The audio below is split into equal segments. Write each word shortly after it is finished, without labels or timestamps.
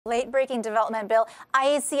Late-breaking development, Bill.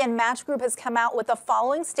 IAC and Match Group has come out with the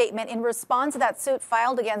following statement in response to that suit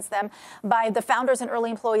filed against them by the founders and early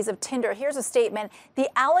employees of Tinder. Here's a statement. The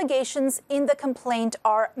allegations in the complaint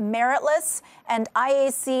are meritless, and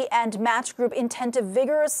IAC and Match Group intend to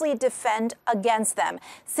vigorously defend against them.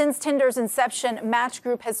 Since Tinder's inception, Match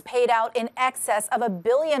Group has paid out in excess of $1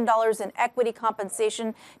 billion in equity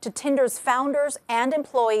compensation to Tinder's founders and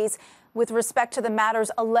employees. With respect to the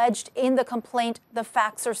matters alleged in the complaint, the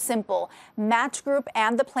facts are simple. Match Group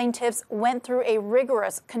and the plaintiffs went through a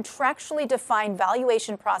rigorous, contractually defined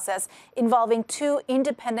valuation process involving two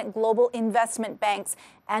independent global investment banks,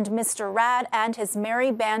 and Mr. Rad and his merry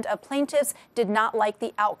band of plaintiffs did not like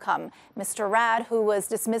the outcome. Mr. Rad, who was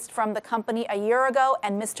dismissed from the company a year ago,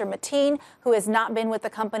 and Mr. Mateen, who has not been with the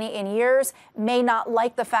company in years, may not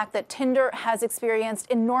like the fact that Tinder has experienced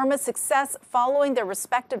enormous success following their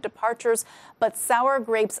respective departures, but sour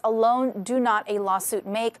grapes alone do not a lawsuit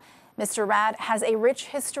make. Mr. Rad has a rich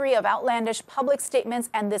history of outlandish public statements,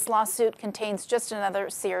 and this lawsuit contains just another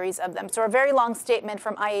series of them. So a very long statement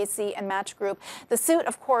from IAC and Match Group. The suit,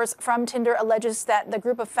 of course, from Tinder alleges that the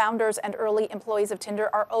group of founders and early employees of Tinder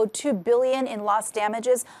are owed $2 billion in lost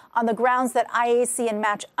damages on the grounds that IAC and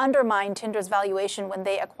Match undermined Tinder's valuation when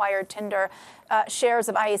they acquired Tinder. Shares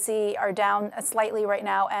of IAC are down slightly right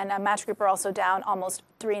now, and Match Group are also down almost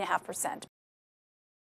 3.5%.